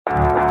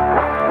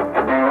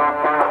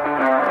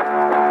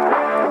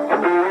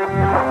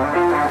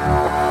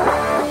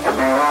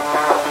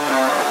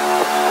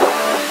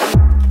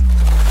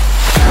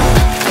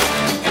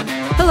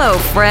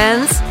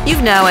friends.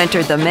 You've now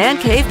entered the Man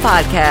Cave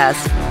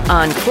Podcast,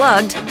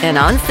 unplugged and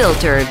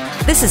unfiltered.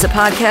 This is a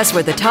podcast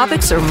where the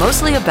topics are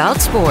mostly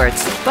about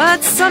sports,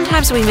 but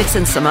sometimes we mix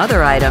in some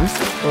other items,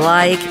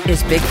 like,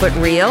 is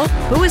Bigfoot real?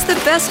 Who is the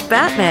best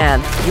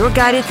Batman? You're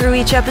guided through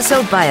each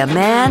episode by a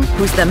man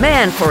who's the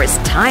man for his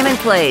time and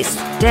place,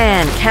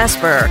 Dan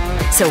Casper.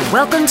 So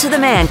welcome to the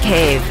Man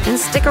Cave, and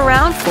stick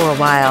around for a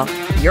while.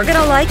 You're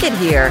gonna like it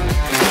here.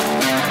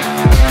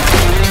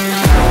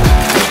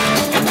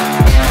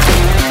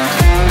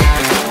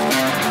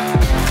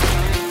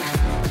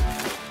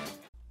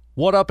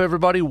 What up,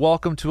 everybody?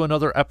 Welcome to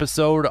another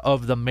episode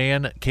of the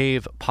Man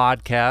Cave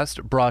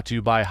Podcast, brought to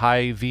you by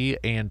Hy-Vee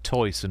and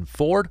Toyson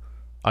Ford.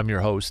 I'm your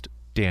host,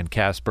 Dan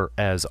Casper,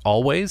 as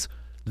always.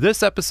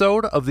 This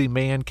episode of the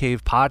Man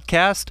Cave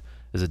Podcast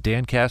is a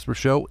Dan Casper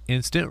Show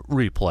instant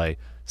replay.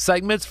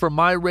 Segments from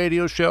my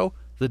radio show,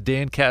 The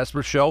Dan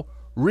Casper Show,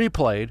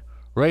 replayed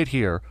right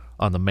here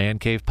on the Man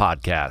Cave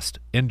Podcast.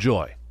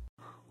 Enjoy.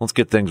 Let's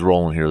get things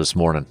rolling here this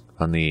morning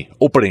on the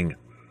opening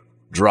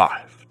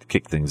drive to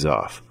kick things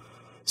off.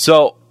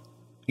 So,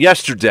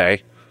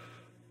 yesterday,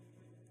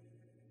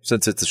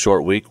 since it's a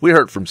short week, we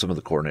heard from some of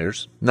the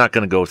coordinators. Not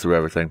going to go through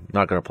everything.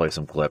 Not going to play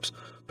some clips,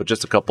 but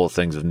just a couple of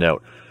things of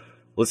note.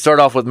 Let's start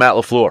off with Matt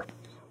LaFleur.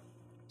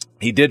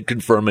 He did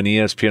confirm in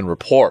ESPN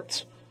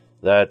reports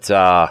that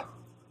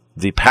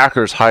the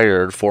Packers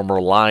hired former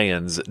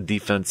Lions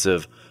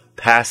defensive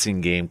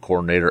passing game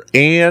coordinator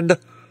and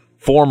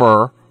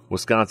former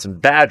Wisconsin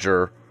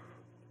Badger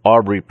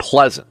Aubrey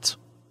Pleasant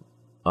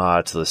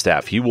to the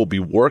staff. He will be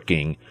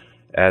working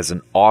as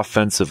an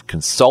offensive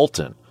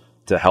consultant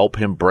to help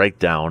him break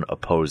down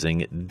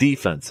opposing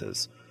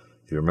defenses.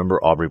 If you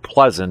remember, Aubrey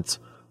Pleasant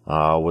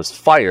was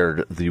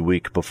fired the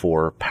week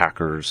before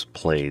Packers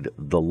played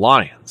the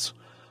Lions.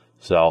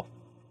 So,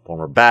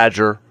 former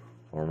Badger,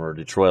 former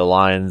Detroit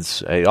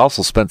Lions. He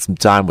also spent some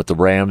time with the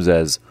Rams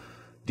as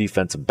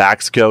defensive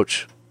backs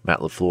coach. Matt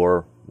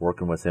LaFleur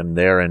working with him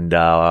there, and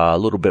a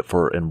little bit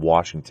in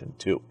Washington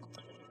too.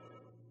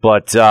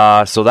 But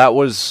so that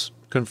was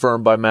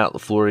confirmed by Matt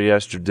LaFleur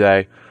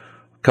yesterday.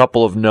 A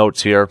couple of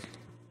notes here.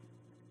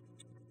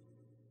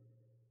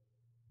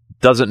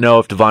 Doesn't know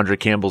if Devondre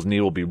Campbell's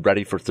knee will be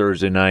ready for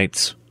Thursday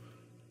nights,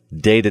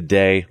 day to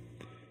day.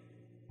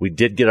 We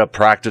did get a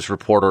practice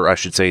report, or I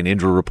should say an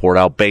injury report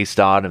out based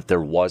on if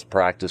there was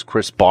practice.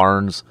 Chris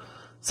Barnes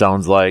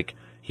sounds like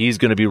he's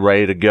going to be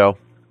ready to go.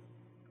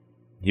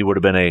 He would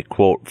have been a,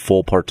 quote,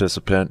 full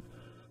participant.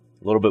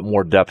 A little bit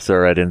more depth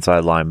there at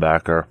inside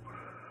linebacker.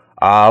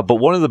 But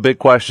one of the big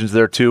questions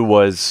there, too,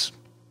 was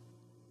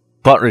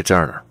punt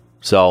returner.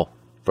 So,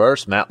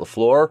 first, Matt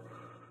LaFleur,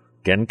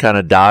 again, kind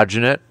of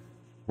dodging it.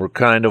 We're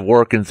kind of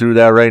working through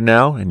that right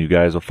now, and you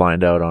guys will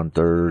find out on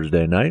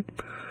Thursday night.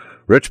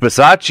 Rich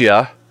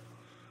Bisaccia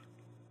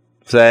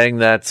saying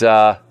that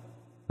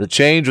the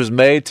change was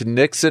made to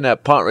Nixon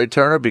at punt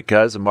returner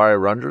because Amari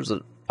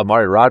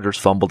Rodgers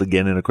fumbled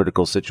again in a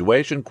critical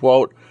situation.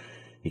 Quote,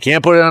 "You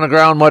can't put it on the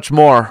ground much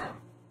more.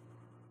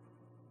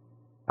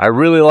 I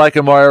really like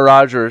Amari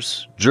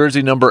Rodgers.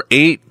 Jersey number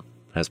 8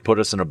 has put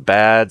us in a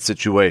bad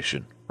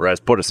situation, or has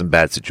put us in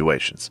bad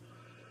situations."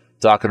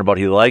 Talking about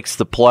he likes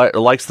the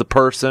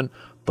person,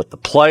 but the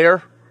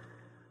player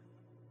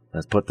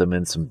has put them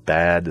in some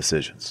bad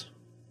decisions.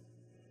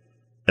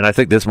 And I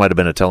think this might have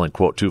been a telling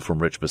quote, too, from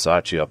Rich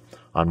Bisaccia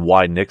on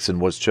why Nixon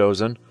was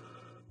chosen.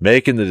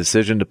 Making the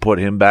decision to put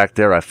him back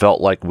there, I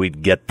felt like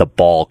we'd get the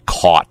ball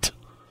caught.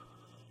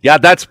 Yeah,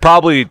 that's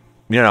probably,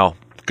 a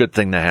good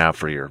thing to have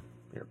for your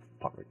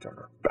punt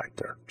returner back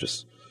there.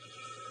 Just,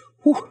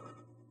 whew.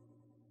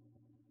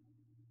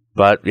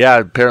 But, yeah,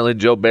 apparently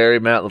Joe Barry,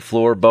 Matt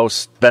LaFleur, both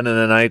spending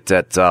the night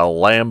at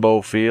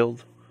Lambeau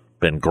Field.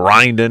 Been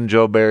grinding,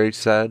 Joe Barry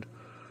said.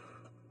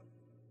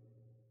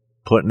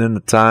 Putting in the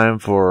time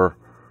for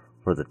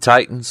the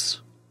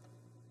Titans.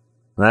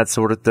 That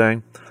sort of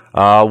thing.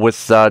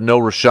 With no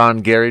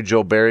Rashawn Gary,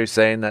 Joe Barry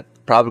saying that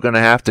probably going to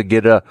have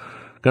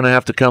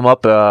to come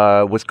up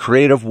with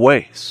creative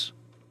ways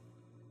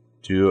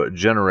to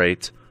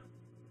generate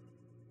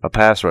a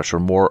pass rush, or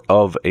more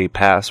of a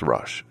pass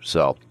rush.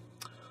 So,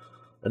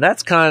 and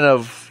that's kind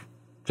of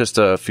just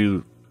a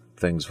few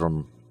things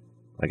from,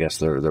 I guess,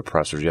 their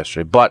pressers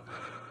yesterday. But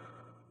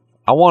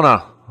I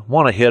want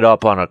to hit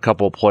up on a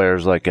couple of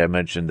players like I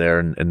mentioned there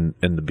in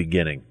the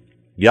beginning.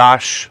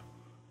 Yosh,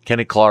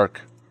 Kenny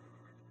Clark,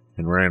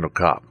 and Randall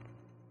Cobb.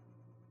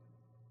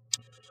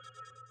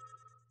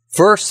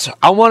 First,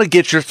 I want to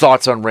get your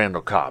thoughts on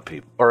Randall Cobb,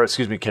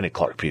 Kenny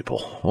Clark,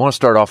 people. I want to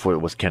start off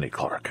with Kenny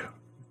Clark.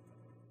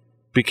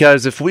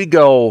 Because if we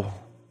go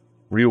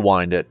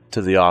rewind it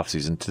to the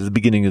offseason, to the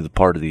beginning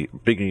part of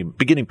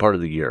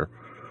the year,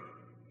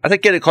 I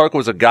think Kenny Clark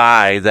was a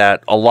guy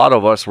that a lot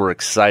of us were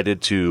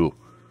excited to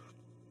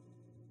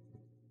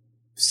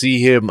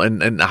see him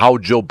and how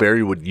Joe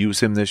Barry would use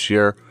him this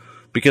year.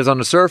 Because on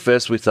the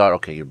surface, we thought,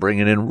 okay, you're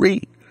bringing in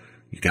Reed.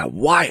 You got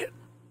Wyatt.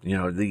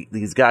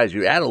 These guys,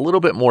 you add a little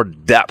bit more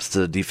depth to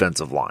the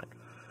defensive line.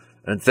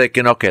 And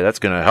thinking, okay, that's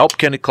going to help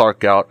Kenny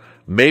Clark out,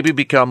 maybe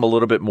become a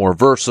little bit more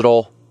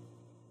versatile,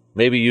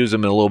 Maybe use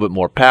him in a little bit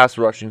more pass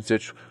rushing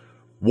situation,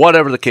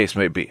 whatever the case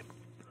may be.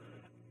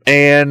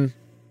 And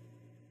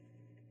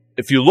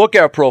if you look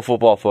at Pro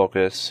Football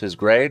Focus, his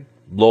grade,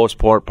 lowest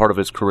part of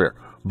his career.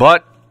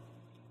 But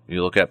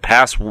you look at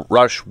pass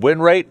rush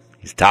win rate,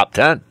 he's top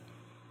 10.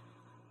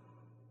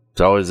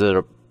 So is it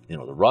the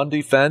run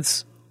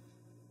defense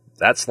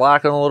that's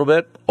slacking a little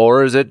bit,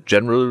 or is it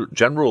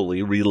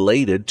generally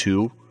related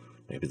to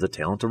maybe the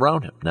talent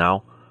around him?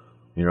 Now,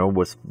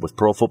 with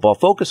Pro Football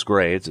Focus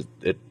grades,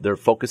 they're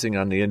focusing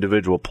on the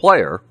individual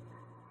player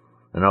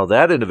and how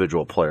that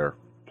individual player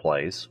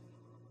plays,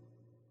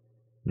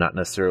 not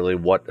necessarily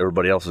what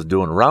everybody else is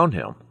doing around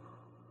him.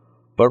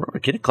 But remember,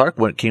 Kenny Clark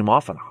came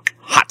off on a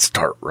hot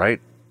start,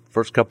 right?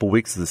 First couple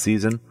weeks of the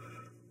season,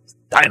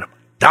 dynamite,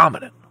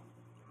 dominant.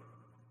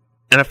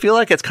 And I feel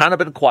like it's kind of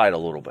been quiet a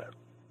little bit.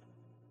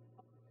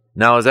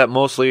 Now, is that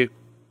mostly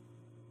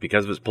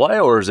because of his play,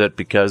 or is it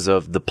because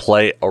of the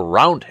play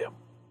around him?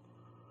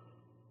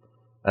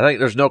 I think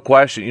there's no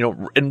question.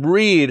 And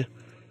Reed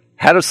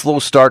had a slow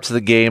start to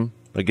the game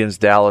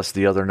against Dallas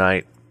the other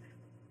night,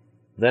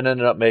 then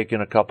ended up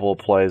making a couple of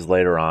plays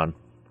later on.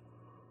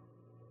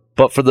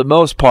 But for the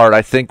most part,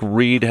 I think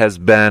Reed has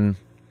been,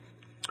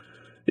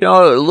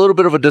 a little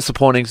bit of a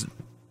disappointing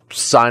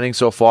signing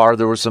so far.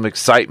 There was some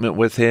excitement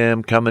with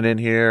him coming in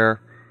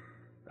here,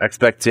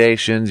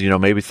 expectations,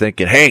 maybe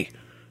thinking, hey,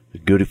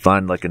 good to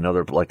find like a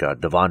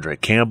Devondre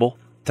Campbell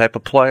type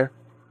of player.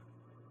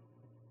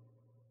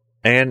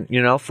 And,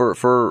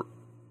 for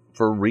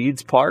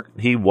Reed's part,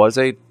 he was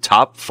a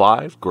top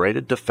 5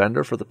 graded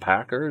defender for the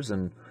Packers,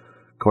 and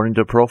according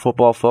to Pro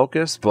Football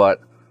Focus,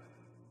 but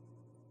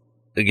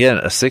again,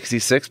 a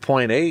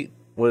 66.8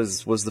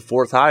 was the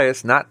 4th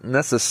highest, not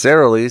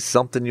necessarily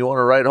something you want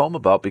to write home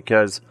about,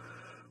 because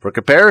for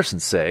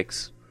comparison's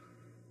sakes,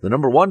 the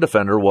number 1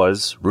 defender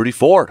was Rudy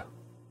Ford,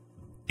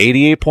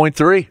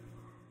 88.3.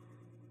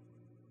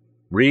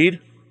 Reed,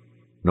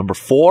 number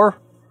 4,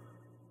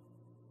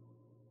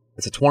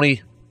 it's a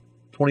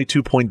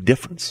 22-point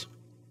difference.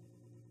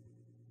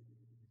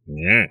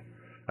 Yeah.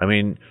 I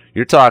mean,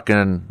 you're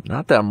talking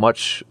not that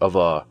much of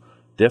a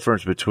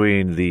difference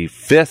between the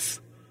 5th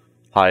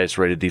highest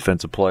rated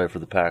defensive player for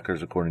the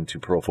Packers, according to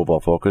Pro Football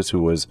Focus,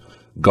 who was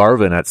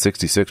Garvin at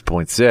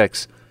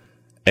 66.6,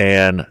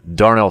 and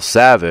Darnell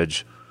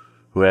Savage,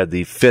 who had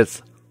the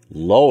 5th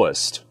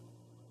lowest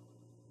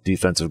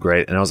defensive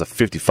grade, and that was a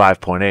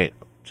 55.8.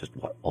 Just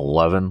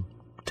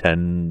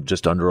 10,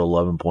 just under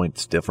 11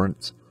 points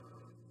difference.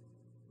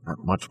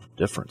 Not much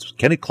difference.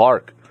 Kenny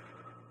Clark,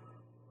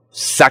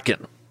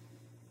 2nd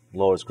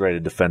lowest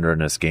graded defender in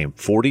this game,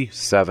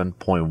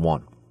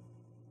 47.1.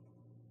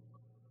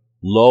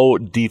 Low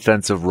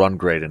defensive run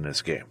grade in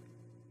this game.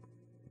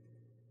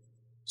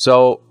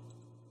 So,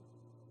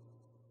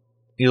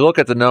 you look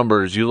at the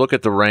numbers, you look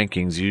at the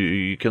rankings,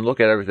 you can look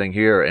at everything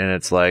here, and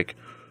it's like,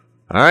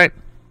 all right,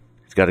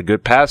 he's got a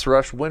good pass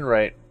rush win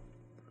rate,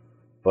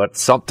 but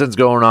something's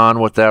going on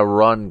with that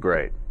run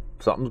grade.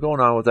 Something's going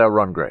on with that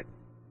run grade.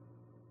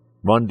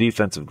 Run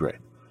defensive grade.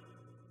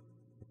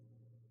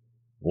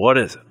 What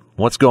is it?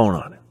 What's going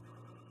on?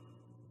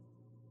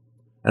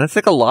 And I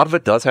think a lot of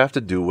it does have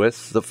to do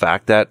with the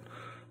fact that,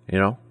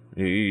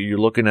 you're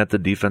looking at the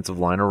defensive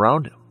line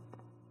around him.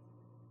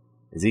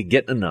 Is he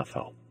getting enough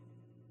help?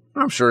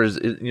 I'm sure,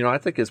 I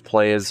think his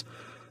play is,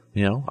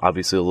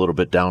 obviously a little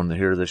bit down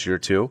here this year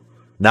too.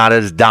 Not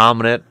as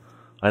dominant.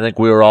 I think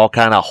we were all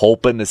kind of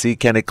hoping to see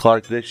Kenny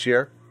Clark this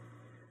year.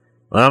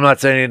 And I'm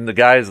not saying the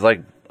guy's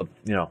like,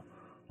 a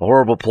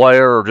horrible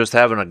player or just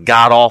having a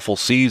god-awful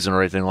season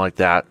or anything like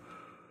that.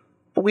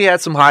 But we had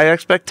some high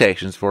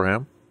expectations for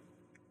him.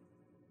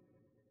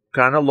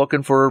 Kind of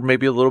looking for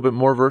maybe a little bit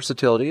more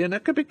versatility, and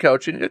it could be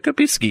coaching, it could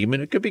be scheming,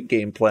 it could be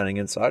game planning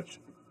and such.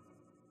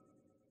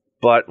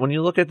 But when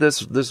you look at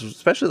this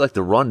especially like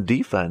the run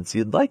defense,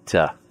 you'd like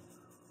to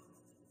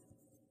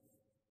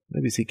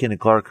maybe see Kenny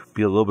Clark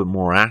be a little bit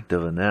more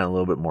active in that, a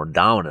little bit more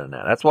dominant in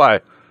that. That's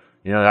why,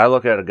 I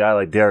look at a guy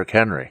like Derrick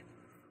Henry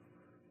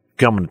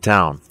coming to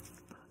town.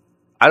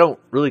 I don't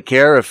really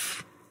care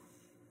if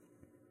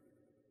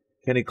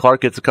Kenny Clark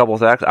gets a couple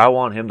of sacks. I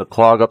want him to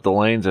clog up the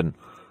lanes and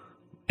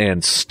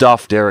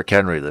stuff Derrick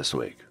Henry this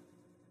week.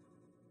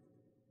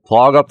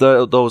 Clog up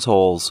those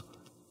holes.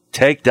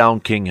 Take down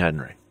King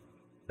Henry.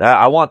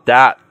 I want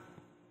that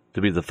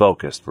to be the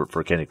focus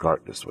for Kenny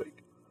Clark this week.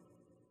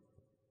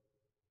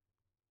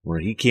 Where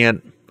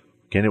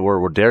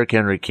Derrick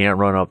Henry can't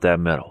run up that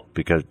middle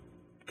because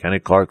Kenny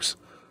Clark's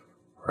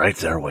right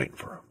there waiting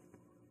for him.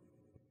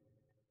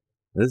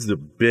 This is a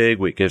big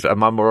week.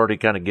 I'm already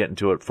kind of getting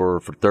to it for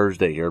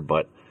Thursday here,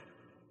 but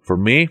for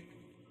me,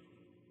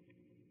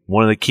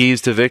 one of the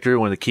keys to victory,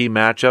 one of the key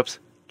matchups,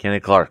 Kenny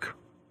Clark.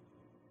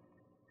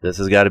 This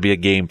has got to be a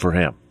game for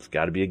him. It's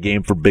got to be a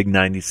game for Big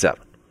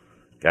 97.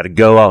 Got to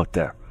go out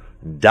there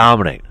and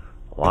dominate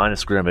the line of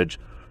scrimmage,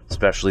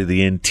 especially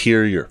the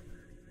interior.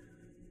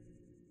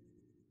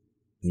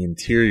 The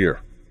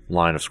interior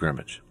line of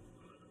scrimmage.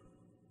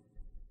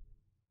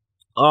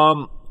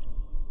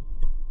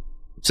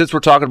 Since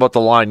we're talking about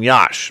the line,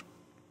 Yash,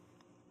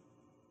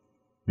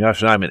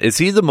 Josh Nijman, is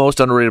he the most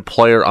underrated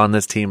player on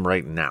this team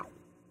right now?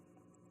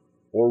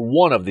 Or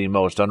one of the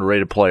most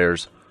underrated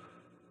players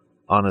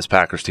on this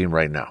Packers team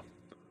right now?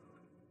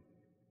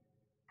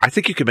 I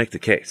think you can make the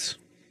case.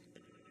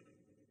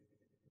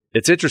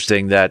 It's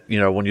interesting that,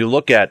 when you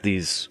look at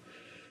these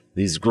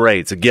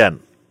grades,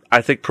 again,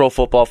 I think Pro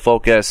Football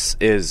Focus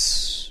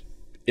is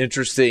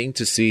interesting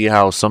to see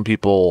how some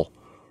people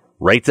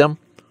rate them,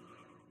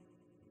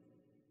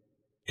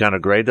 kind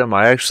of grade them.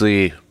 I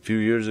actually, a few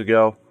years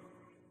ago,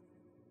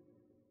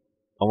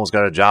 almost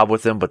got a job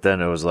with them, but then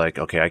it was like,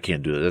 okay, I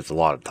can't do it. It's a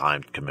lot of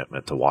time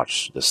commitment to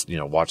watch this,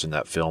 watching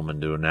that film and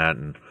doing that,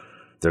 and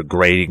their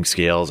grading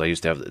scales. I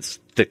used to have this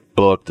thick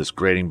book, this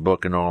grading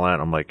book and all that.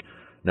 I'm like,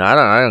 no,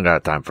 I don't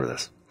got time for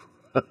this.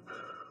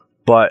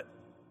 But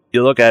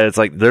you look at it, it's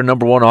like their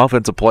number one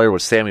offensive player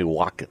was Sammy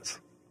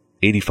Watkins,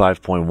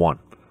 85.1.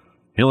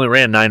 He only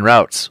ran 9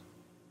 routes.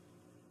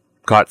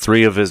 Caught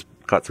 3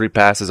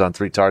 passes on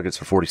 3 targets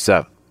for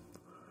 47.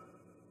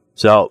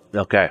 So,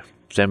 okay,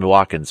 Sammy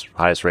Watkins,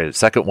 highest rated.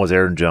 Second was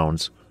Aaron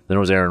Jones. Then it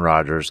was Aaron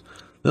Rodgers.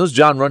 Then it was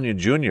John Runyon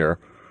Jr.,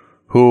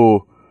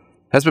 who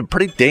has been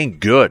pretty dang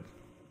good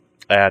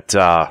at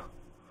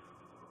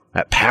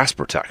pass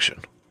protection.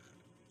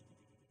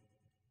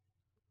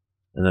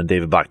 And then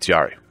David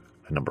Bakhtiari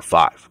at number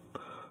 5.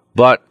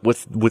 But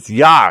with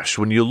Yash,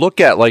 when you look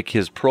at like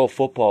his Pro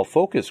Football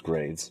Focus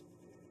grades,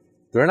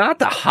 they're not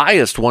the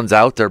highest ones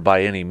out there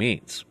by any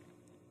means.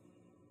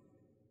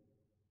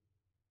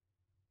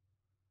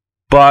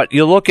 But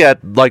you look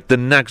at like the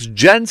next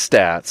gen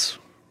stats,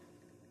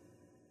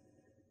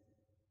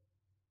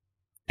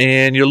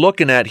 and you're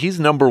looking at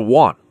he's number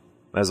 1.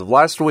 As of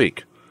last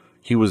week,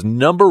 he was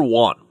number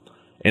 1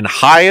 in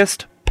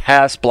highest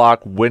pass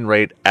block win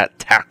rate at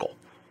tackle,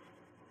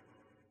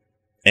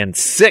 and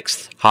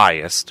 6th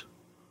highest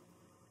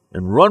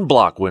in run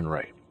block win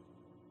rate.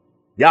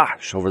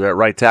 Yash over there at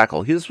right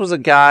tackle. This was a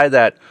guy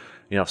that,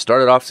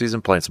 started off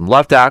season playing some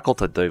left tackle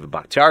till David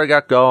Bakhtiari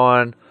got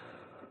going.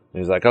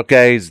 He's like,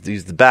 okay,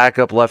 he's the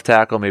backup left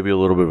tackle, maybe a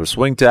little bit of a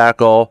swing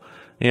tackle.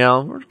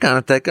 We're kind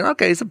of thinking,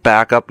 okay, he's a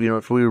backup.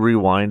 If we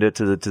rewind it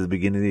to the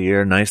beginning of the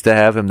year, nice to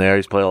have him there.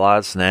 He's played a lot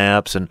of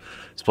snaps and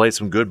he's played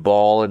some good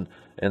ball and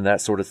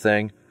that sort of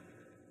thing.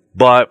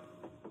 But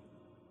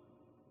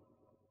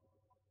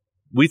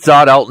we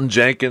thought Elgton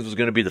Jenkins was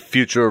going to be the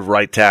future of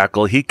right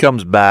tackle. He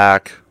comes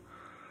back,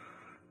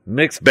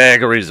 mixed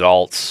bag of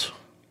results,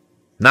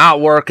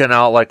 not working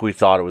out like we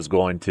thought it was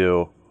going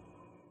to.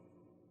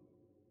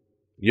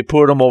 You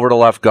put him over to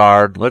left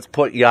guard. Let's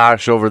put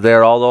Yash over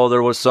there, although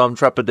there was some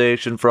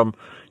trepidation from,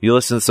 you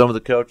listen to some of the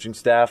coaching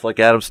staff like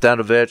Adam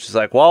Stanovich. It's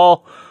like,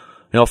 well,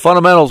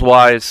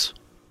 fundamentals-wise,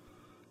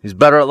 he's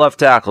better at left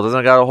tackle.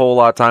 Doesn't got a whole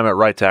lot of time at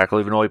right tackle,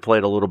 even though he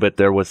played a little bit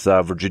there with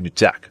Virginia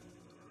Tech.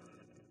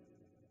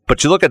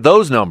 But you look at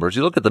those numbers,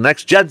 you look at the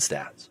next gen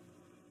stats.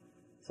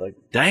 It's like,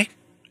 dang.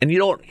 And you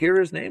don't hear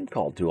his name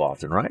called too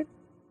often, right?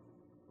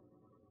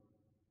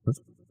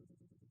 That's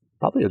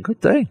probably a good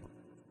thing.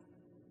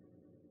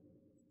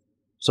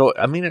 So,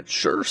 it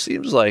sure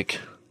seems like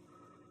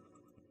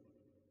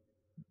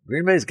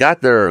Green Bay's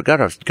got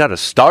a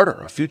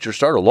starter, a future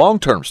starter,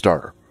 long-term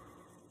starter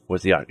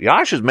with Yash.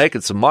 Yash is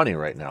making some money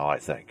right now, I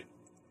think.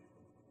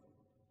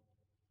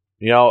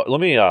 Let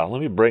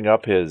me bring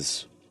up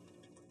his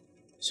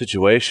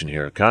situation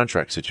here,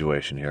 contract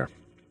situation here.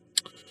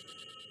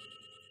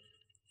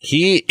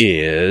 He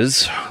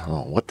is,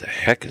 what the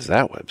heck is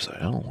that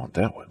website? I don't want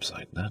that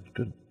website. That's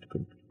good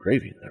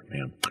gravy there,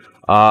 man.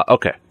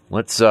 Okay,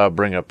 let's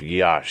bring up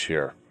Yash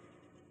here,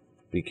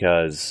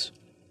 because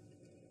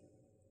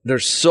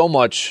there's so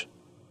much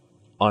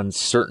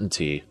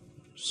uncertainty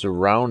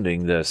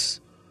surrounding this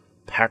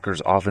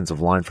Packers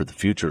offensive line for the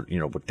future,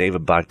 with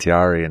David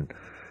Bakhtiari and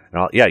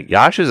all. Yeah,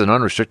 Yash is an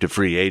unrestricted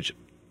free agent.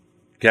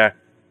 Okay.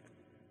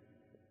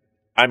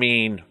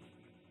 Elgton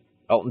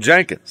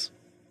Jenkins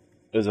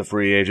is a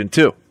free agent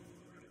too.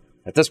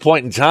 At this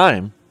point in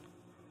time,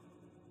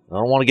 I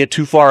don't want to get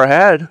too far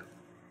ahead,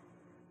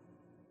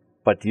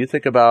 but do you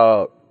think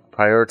about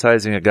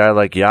prioritizing a guy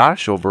like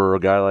Yash over a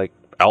guy like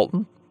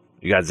Elgton?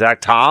 You got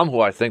Zach Tom,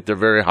 who I think they're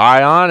very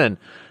high on,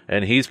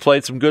 and he's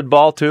played some good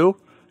ball too.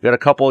 You got a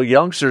couple of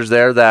youngsters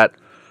there that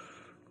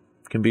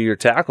can be your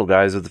tackle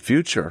guys of the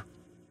future.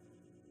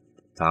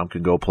 Tom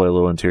can go play a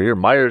little interior.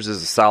 Myers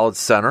is a solid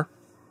center.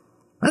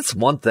 That's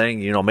one thing,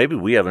 maybe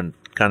we haven't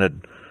kind of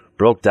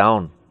broke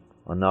down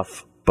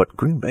enough, but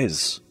Green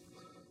Bay's,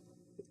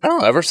 I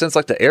don't know, ever since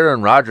like the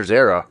Aaron Rodgers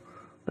era,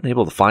 been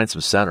able to find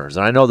some centers.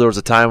 And I know there was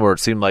a time where it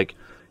seemed like,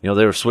 they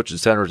were switching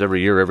centers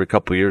every year, every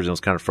couple of years, and it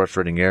was kind of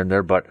frustrating here and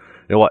there, but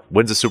you know what?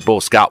 Wins the Super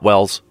Bowl, Scott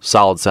Wells,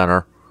 solid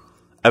center.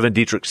 Evan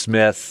Dietrich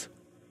Smith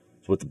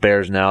is with the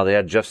Bears now. They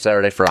had Jeff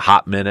Saturday for a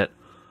hot minute.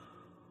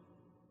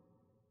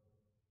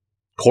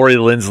 Corey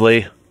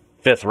Linsley,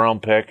 5th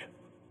round pick.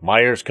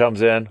 Myers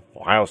comes in,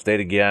 Ohio State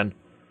again.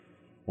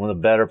 One of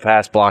the better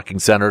pass blocking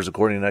centers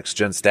according to Next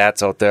Gen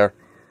Stats out there.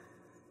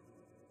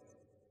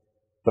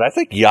 But I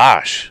think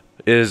Yash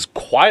is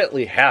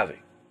quietly having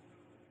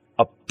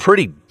a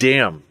pretty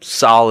damn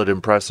solid,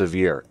 impressive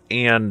year.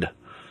 And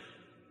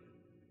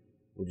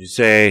would you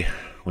say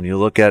when you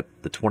look at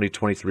the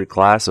 2023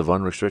 class of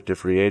unrestricted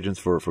free agents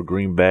for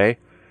Green Bay,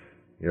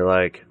 you're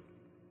like,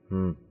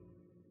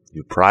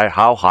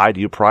 how high do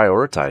you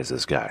prioritize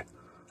this guy?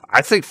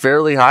 I think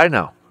fairly high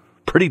now.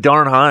 Pretty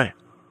darn high.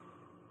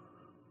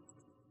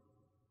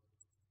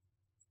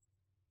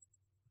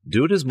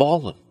 Dude is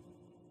balling.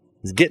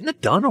 He's getting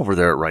it done over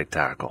there at right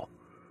tackle.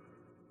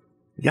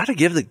 You got to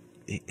give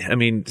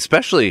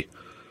especially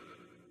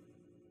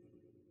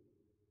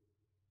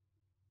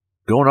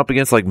going up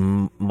against like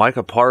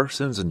Micah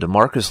Parsons and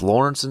DeMarcus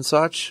Lawrence and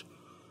such.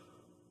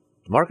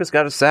 DeMarcus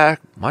got a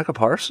sack. Micah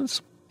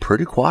Parsons,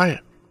 pretty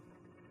quiet.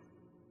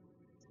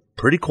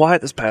 Pretty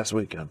quiet this past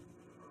weekend.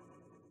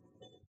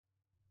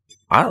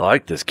 I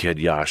like this kid,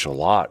 Yash, a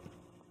lot.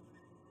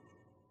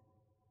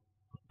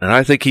 And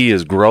I think he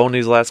has grown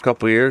these last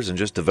couple of years and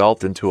just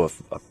developed into a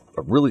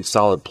really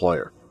solid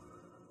player.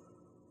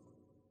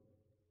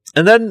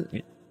 And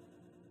then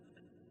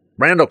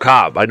Randall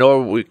Cobb. I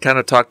know we kind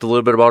of talked a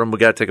little bit about him. We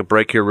got to take a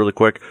break here really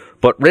quick.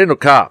 But Randall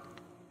Cobb.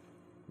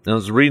 I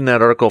was reading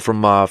that article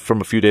from a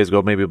few days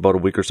ago, maybe about a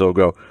week or so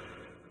ago,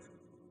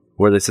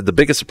 where they said the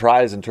biggest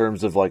surprise in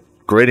terms of like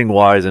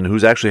grading-wise and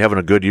who's actually having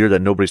a good year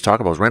that nobody's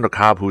talking about is Randall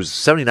Cobb, who's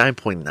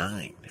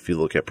 79.9. If you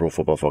look at Pro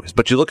Football Focus.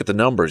 But you look at the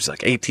numbers,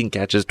 like 18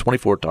 catches,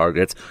 24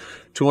 targets,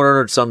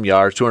 200-some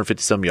yards,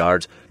 250-some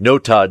yards, no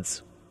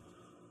tuds.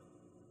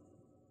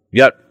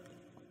 Yet,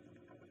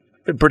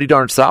 been pretty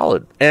darn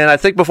solid. And I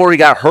think before he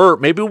got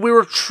hurt, maybe we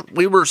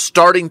were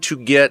starting to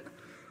get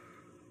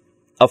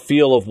a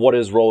feel of what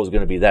his role is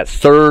going to be. That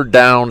third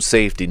down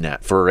safety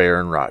net for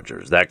Aaron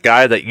Rodgers. That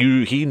guy that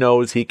he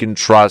knows he can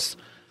trust.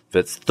 If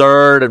it's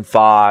 3rd and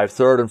 5,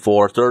 3rd and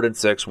 4, 3rd and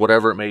 6,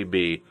 whatever it may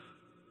be.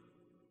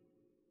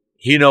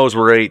 He knows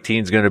where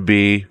 18 is going to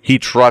be. He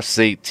trusts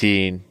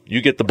 18.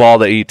 You get the ball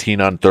to 18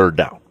 on 3rd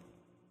down.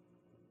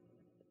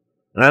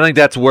 And I think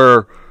that's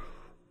where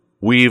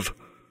we've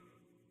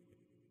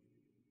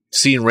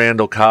seen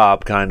Randall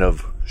Cobb kind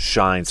of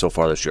shine so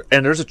far this year.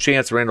 And there's a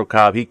chance Randall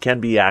Cobb, he can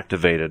be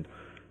activated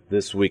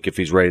this week if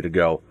he's ready to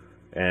go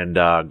and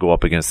go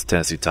up against the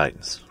Tennessee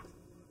Titans.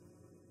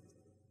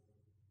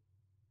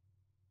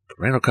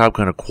 Randall Cobb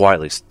kind of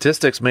quietly.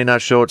 Statistics may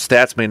not show it.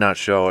 Stats may not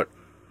show it.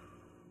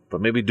 But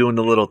maybe doing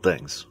the little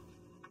things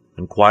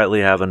and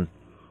quietly having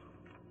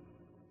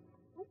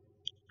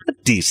a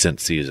decent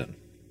season.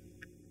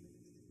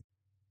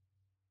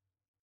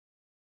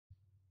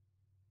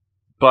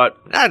 But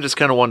I just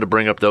kind of wanted to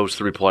bring up those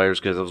three players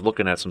because I was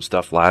looking at some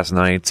stuff last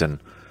night,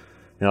 and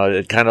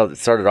it kind of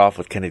started off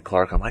with Kenny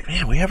Clark. I'm like,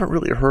 man, we haven't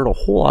really heard a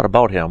whole lot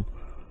about him.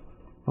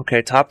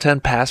 Okay, top 10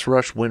 pass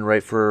rush win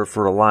rate for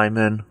a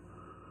lineman.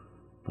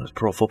 His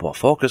Pro Football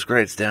Focus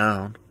grade's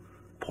down.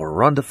 Poor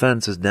run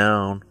defense is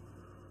down.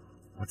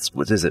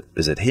 What is it?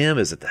 Is it him?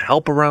 Is it the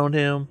help around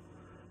him?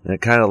 And it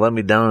kind of led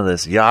me down to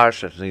this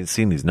Yash. I've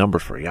seen these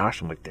numbers for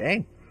Yash. I'm like,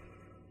 dang,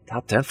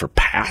 top 10 for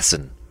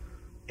passing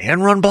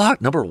and run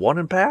block, number 1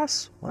 in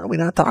pass. Why are we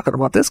not talking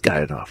about this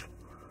guy enough?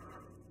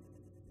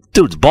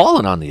 Dude's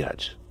balling on the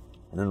edge.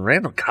 And then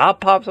Randall Cobb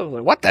pops up. I was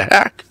like, what the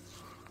heck?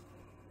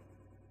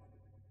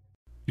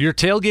 Your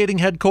tailgating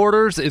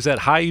headquarters is at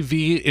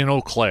Hy-Vee in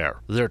Eau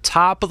Claire. Their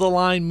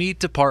top-of-the-line meat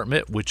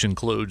department, which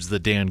includes the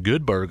Dan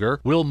Good Burger,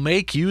 will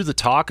make you the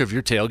talk of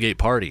your tailgate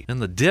party. And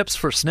the dips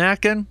for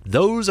snacking,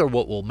 those are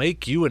what will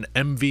make you an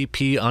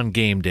MVP on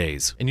game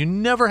days. And you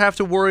never have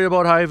to worry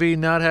about Hy-Vee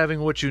not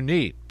having what you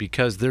need,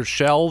 because their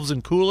shelves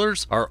and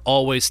coolers are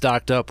always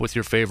stocked up with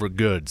your favorite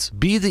goods.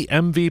 Be the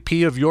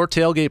MVP of your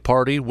tailgate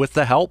party with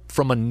the help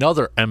from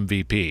another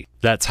MVP.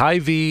 That's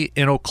Hy-Vee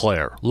in Eau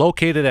Claire,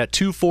 located at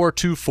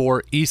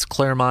 2424 East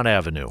Claremont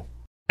Avenue.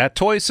 At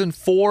Toyson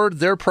Ford,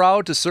 they're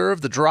proud to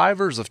serve the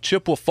drivers of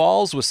Chippewa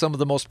Falls with some of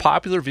the most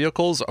popular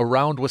vehicles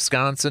around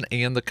Wisconsin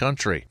and the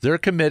country. They're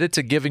committed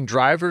to giving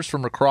drivers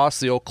from across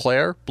the Eau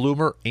Claire,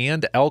 Bloomer,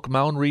 and Elk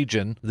Mound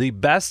region the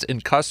best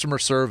in customer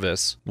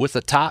service with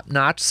a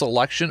top-notch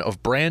selection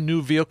of brand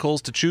new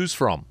vehicles to choose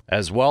from,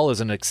 as well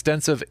as an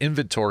extensive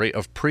inventory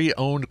of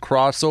pre-owned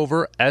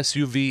crossover,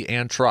 SUV,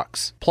 and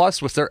trucks.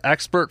 Plus, with their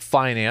expert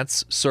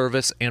finance,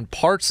 service, and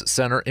parts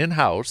center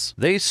in-house,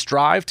 they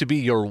strive to be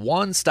your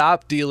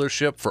one-stop dealership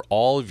for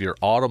all of your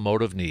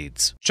automotive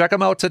needs. Check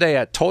them out today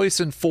at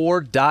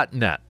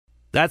toysonford.net.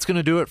 That's going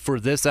to do it for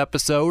this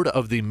episode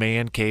of the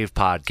Man Cave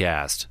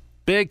Podcast.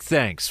 Big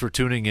thanks for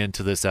tuning in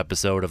to this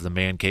episode of the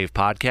Man Cave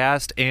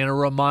Podcast, and a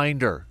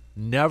reminder,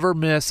 never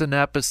miss an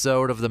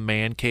episode of the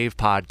Man Cave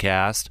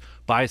Podcast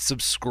by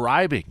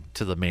subscribing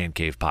to the Man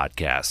Cave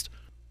Podcast.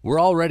 We're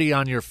already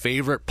on your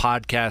favorite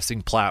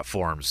podcasting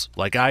platforms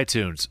like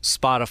iTunes,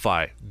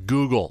 Spotify,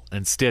 Google,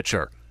 and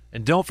Stitcher.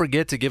 And don't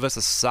forget to give us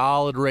a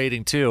solid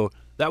rating, too.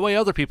 That way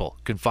other people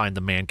can find the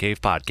Man Cave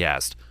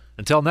Podcast.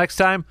 Until next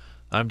time,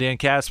 I'm Dan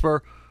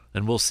Casper,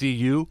 and we'll see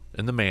you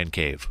in the Man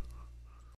Cave.